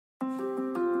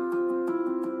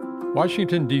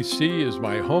Washington, D.C. is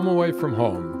my home away from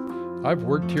home. I've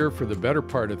worked here for the better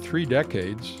part of 3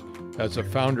 decades as a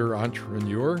founder,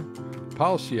 entrepreneur,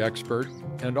 policy expert,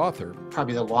 and author.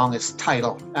 Probably the longest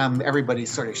title. Everybody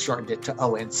sort of shortened it to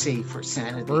ONC for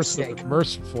sanity's sake.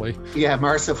 Mercifully. Yeah,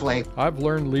 mercifully. I've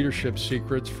learned leadership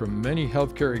secrets from many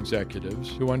healthcare executives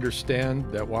who understand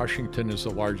that Washington is the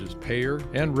largest payer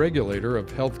and regulator of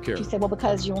healthcare. She said, well,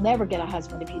 because you'll never get a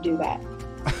husband if you do that.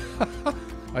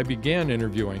 I began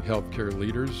interviewing healthcare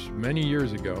leaders many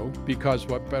years ago because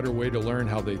what better way to learn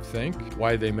how they think,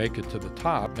 why they make it to the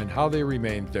top, and how they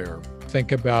remain there.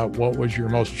 Think about what was your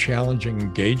most challenging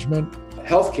engagement.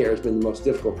 Healthcare has been the most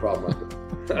difficult problem.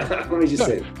 Let me just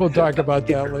say. We'll talk about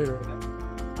that later.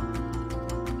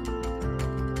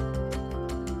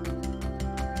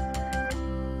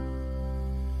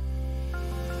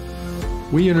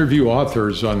 We interview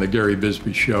authors on the Gary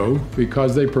Bisbee Show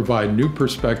because they provide new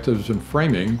perspectives and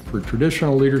framing for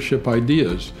traditional leadership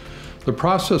ideas. The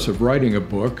process of writing a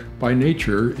book, by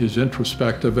nature, is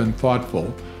introspective and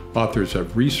thoughtful. Authors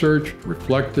have researched,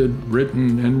 reflected,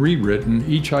 written, and rewritten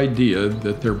each idea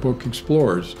that their book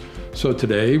explores. So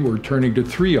today, we're turning to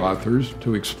 3 authors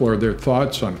to explore their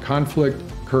thoughts on conflict,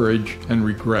 courage, and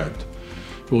regret.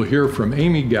 We'll hear from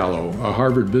Amy Gallo, a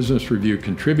Harvard Business Review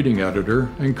contributing editor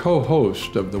and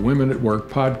co-host of the Women at Work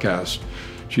podcast.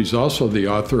 She's also the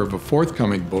author of a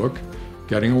forthcoming book,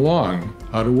 Getting Along: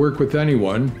 How to Work with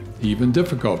Anyone, Even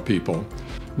Difficult People.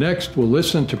 Next, we'll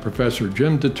listen to Professor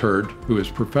Jim Detert, who is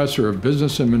Professor of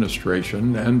Business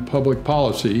Administration and Public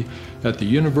Policy at the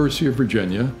University of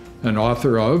Virginia and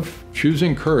author of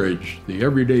Choosing Courage: The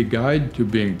Everyday Guide to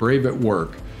Being Brave at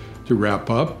Work. To wrap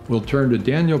up, we'll turn to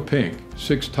Daniel Pink,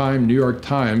 6-time New York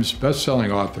Times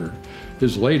bestselling author.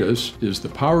 His latest is The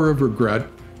Power of Regret: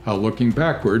 How Looking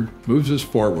Backward Moves Us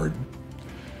Forward.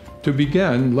 To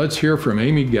begin, let's hear from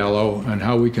Amy Gallo on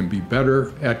how we can be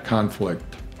better at conflict.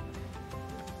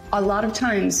 A lot of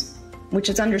times, which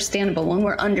is understandable, when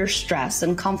we're under stress,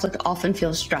 and conflict often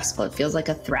feels stressful, it feels like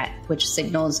a threat, which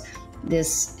signals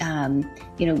this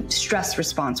stress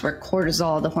response where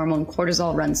the hormone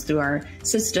cortisol runs through our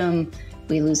system.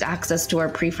 We lose access to our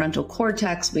prefrontal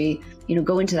cortex. We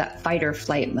go into that fight or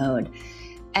flight mode,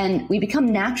 and we become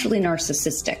naturally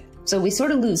narcissistic. So we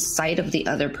sort of lose sight of the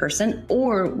other person,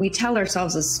 or we tell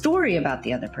ourselves a story about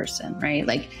the other person, right?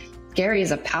 Like, Gary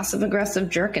is a passive aggressive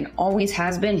jerk and always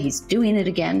has been. He's doing it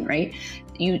again, right?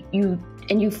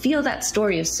 You feel that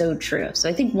story is so true. So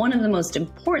I think one of the most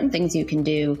important things you can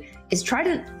do is try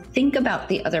to think about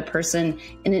the other person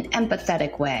in an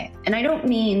empathetic way. And I don't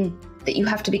mean that you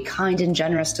have to be kind and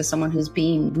generous to someone who's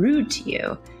being rude to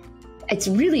you. It's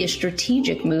really a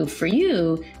strategic move for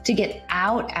you to get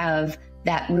out of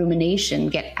that rumination,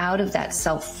 get out of that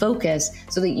self-focus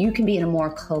so that you can be in a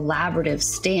more collaborative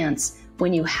stance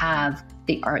when you have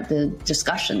the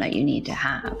discussion that you need to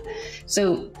have.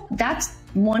 So that's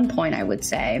one point I would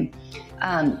say.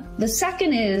 The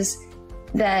second is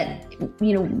that,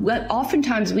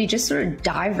 oftentimes we just sort of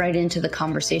dive right into the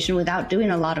conversation without doing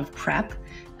a lot of prep.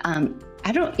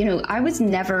 I was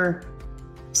never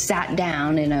sat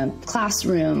down in a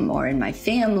classroom or in my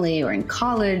family or in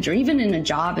college or even in a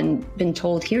job and been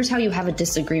told, here's how you have a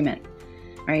disagreement.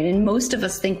 Right? And most of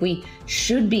us think we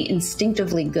should be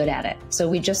instinctively good at it. So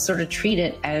we just sort of treat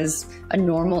it as a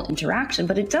normal interaction,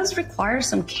 but it does require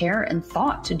some care and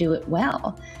thought to do it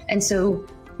well. And so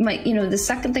the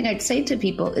second thing I'd say to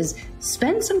people is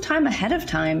spend some time ahead of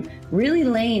time really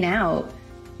laying out,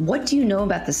 what do you know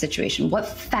about the situation? What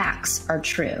facts are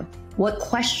true? What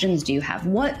questions do you have?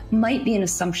 What might be an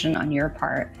assumption on your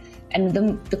part? And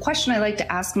the question I like to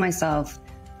ask myself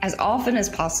as often as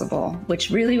possible, which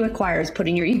really requires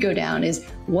putting your ego down, is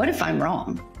what if I'm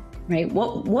wrong, right?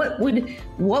 What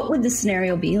would the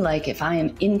scenario be like if I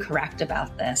am incorrect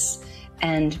about this?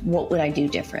 And what would I do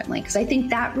differently? Because I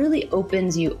think that really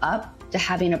opens you up to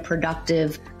having a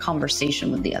productive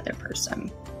conversation with the other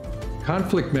person.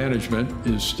 Conflict management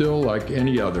is still like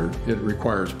any other. It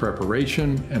requires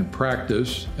preparation and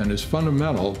practice and is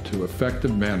fundamental to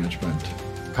effective management.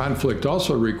 Conflict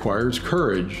also requires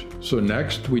courage. So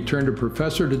next, we turn to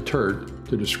Professor Detert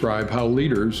to describe how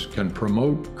leaders can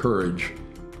promote courage.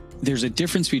 There's a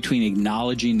difference between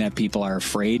acknowledging that people are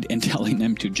afraid and telling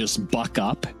them to just buck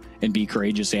up and be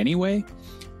courageous anyway,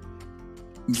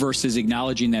 versus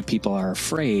acknowledging that people are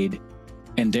afraid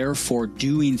and therefore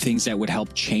doing things that would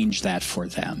help change that for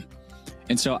them.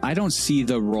 And so I don't see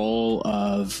the role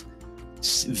of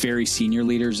very senior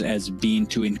leaders as being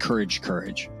to encourage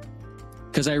courage.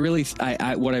 Because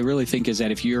what I really think is that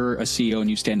if you're a CEO and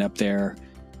you stand up there,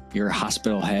 you're a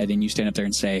hospital head and you stand up there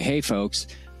and say, hey folks,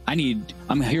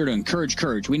 I'm here to encourage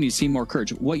courage. We need to see more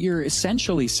courage. What you're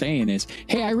essentially saying is,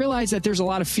 hey, I realize that there's a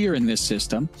lot of fear in this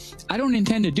system. I don't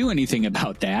intend to do anything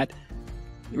about that,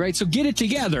 right? So get it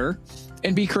together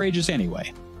and be courageous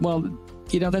anyway. Well,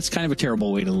 that's kind of a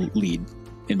terrible way to lead,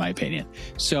 in my opinion.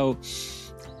 So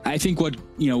I think what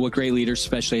great leaders,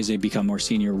 especially as they become more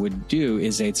senior, would do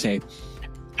is they'd say,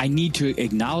 I need to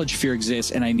acknowledge fear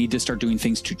exists and I need to start doing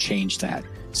things to change that.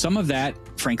 Some of that,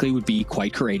 frankly, would be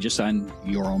quite courageous on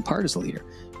your own part as a leader.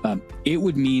 It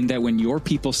would mean that when your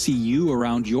people see you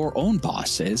around your own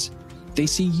bosses, they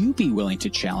see you be willing to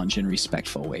challenge in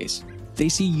respectful ways. They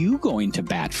see you going to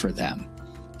bat for them.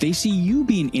 They see you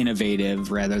being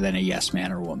innovative rather than a yes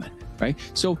man or woman, right?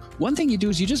 So one thing you do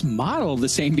is you just model the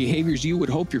same behaviors you would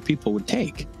hope your people would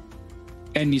take.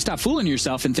 And you stop fooling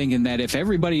yourself and thinking that if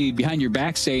everybody behind your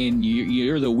back saying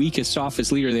you're the weakest,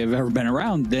 softest leader they've ever been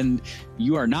around, then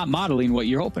you are not modeling what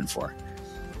you're hoping for.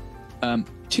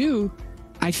 Two,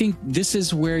 I think this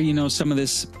is where, some of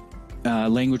this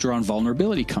language around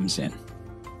vulnerability comes in.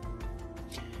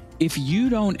 If you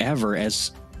don't ever,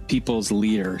 as people's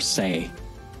leader, say,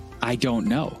 I don't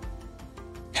know,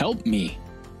 help me,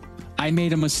 I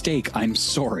made a mistake, I'm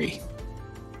sorry,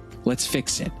 let's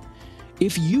fix it.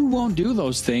 If you won't do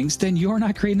those things, then you're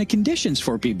not creating the conditions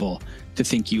for people to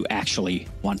think you actually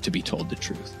want to be told the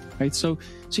truth, right? So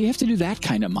you have to do that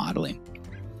kind of modeling.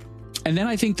 And then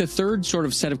I think the third sort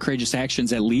of set of courageous actions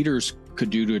that leaders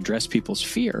could do to address people's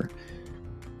fear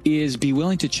is be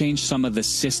willing to change some of the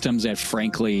systems that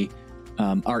frankly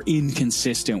are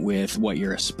inconsistent with what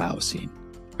you're espousing,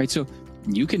 right? So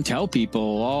you can tell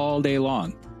people all day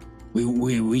long, we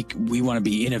want to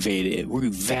be innovative. We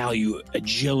value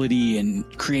agility and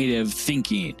creative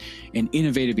thinking and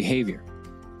innovative behavior.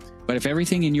 But if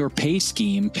everything in your pay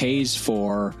scheme pays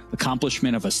for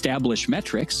accomplishment of established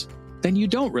metrics, then you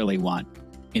don't really want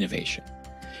innovation.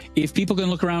 If people can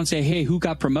look around and say, hey, who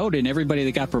got promoted? And everybody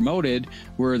that got promoted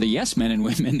were the yes men and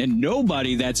women, and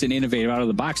nobody that's an innovative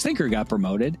out-of-the-box thinker got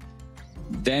promoted,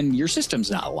 then your system's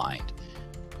not aligned.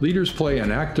 Leaders play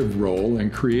an active role in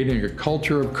creating a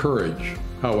culture of courage.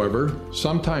 However,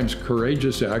 sometimes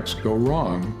courageous acts go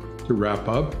wrong. To wrap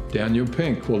up, Daniel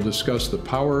Pink will discuss the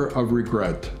power of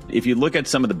regret. If you look at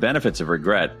some of the benefits of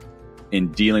regret in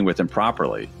dealing with them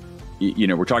properly,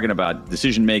 we're talking about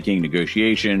decision-making,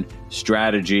 negotiation,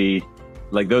 strategy.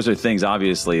 Like those are things,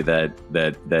 obviously,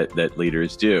 that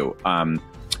leaders do.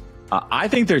 I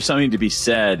think there's something to be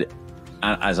said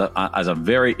as a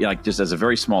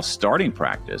very small starting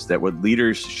practice that what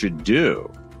leaders should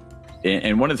do.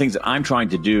 And one of the things that I'm trying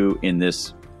to do in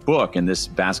this book, in this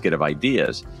basket of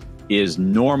ideas, is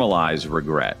normalize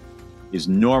regret.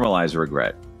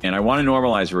 And I want to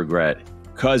normalize regret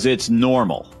because it's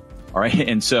normal. All right.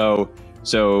 And so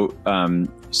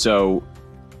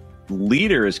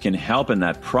leaders can help in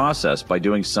that process by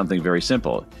doing something very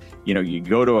simple. You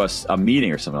go to a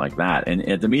meeting or something like that. And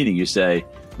at the meeting, you say,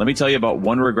 let me tell you about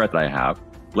one regret that I have.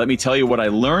 Let me tell you what I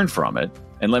learned from it.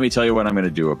 And let me tell you what I'm going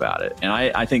to do about it. And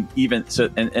I think even so,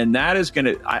 and that is going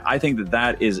to, I think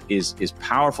that is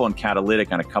powerful and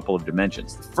catalytic on a couple of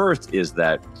dimensions. The first is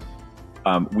that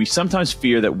we sometimes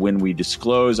fear that when we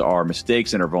disclose our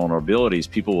mistakes and our vulnerabilities,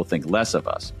 people will think less of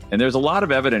us. And there's a lot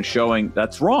of evidence showing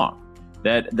that's wrong,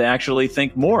 that they actually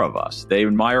think more of us. They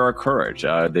admire our courage.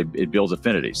 It builds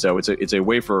affinity. So it's a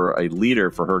way for a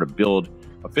leader, for her to build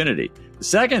affinity. The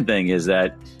second thing is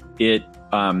that it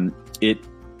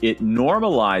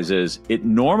normalizes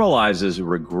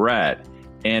regret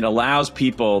and allows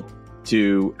people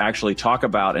to actually talk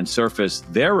about and surface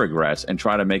their regrets and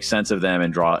try to make sense of them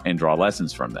and draw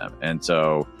lessons from them. And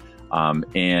so,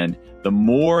 and the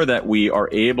more that we are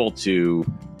able to,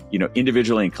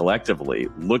 individually and collectively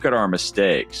look at our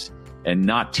mistakes and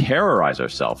not terrorize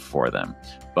ourselves for them,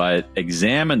 but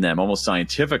examine them almost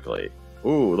scientifically.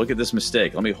 Ooh, look at this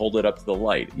mistake. Let me hold it up to the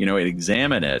light,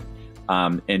 examine it.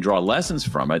 And draw lessons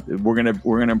from it, we're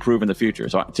gonna improve in the future.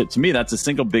 So to me, that's the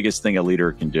single biggest thing a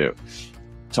leader can do.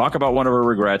 Talk about one of our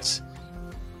regrets.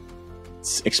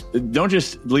 Don't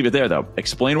just leave it there, though.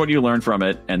 Explain what you learned from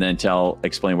it, and then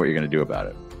explain what you're going to do about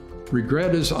it.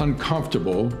 Regret is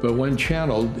uncomfortable, but when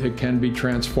channeled, it can be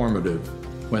transformative.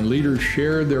 When leaders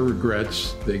share their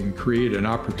regrets, they can create an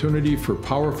opportunity for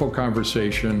powerful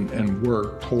conversation and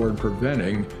work toward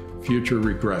preventing future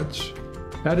regrets.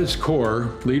 At its core,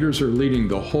 leaders are leading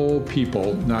the whole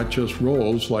people, not just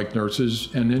roles like nurses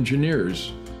and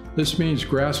engineers. This means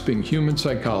grasping human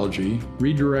psychology,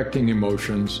 redirecting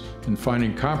emotions, and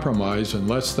finding compromise in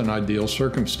less than ideal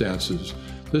circumstances.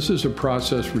 This is a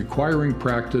process requiring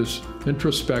practice,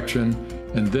 introspection,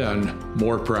 and then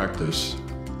more practice.